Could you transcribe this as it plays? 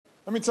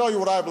Let me tell you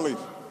what I believe.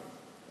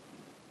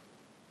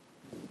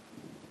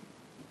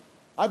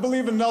 I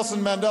believe in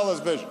Nelson Mandela's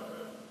vision.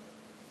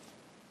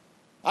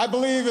 I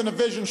believe in a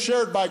vision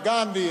shared by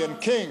Gandhi and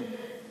King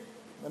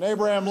and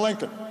Abraham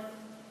Lincoln.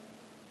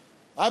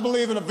 I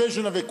believe in a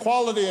vision of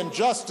equality and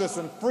justice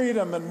and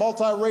freedom and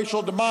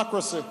multiracial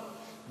democracy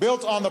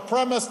built on the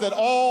premise that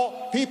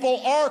all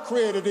people are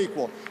created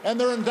equal and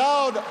they're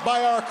endowed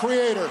by our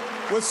Creator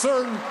with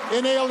certain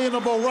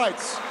inalienable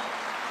rights.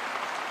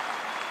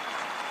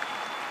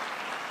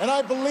 And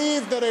I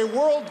believe that a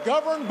world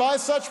governed by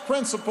such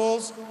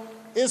principles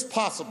is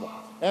possible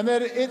and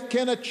that it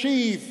can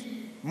achieve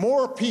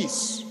more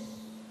peace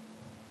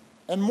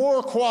and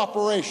more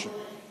cooperation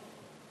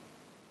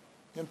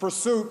in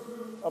pursuit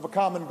of a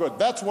common good.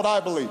 That's what I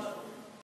believe.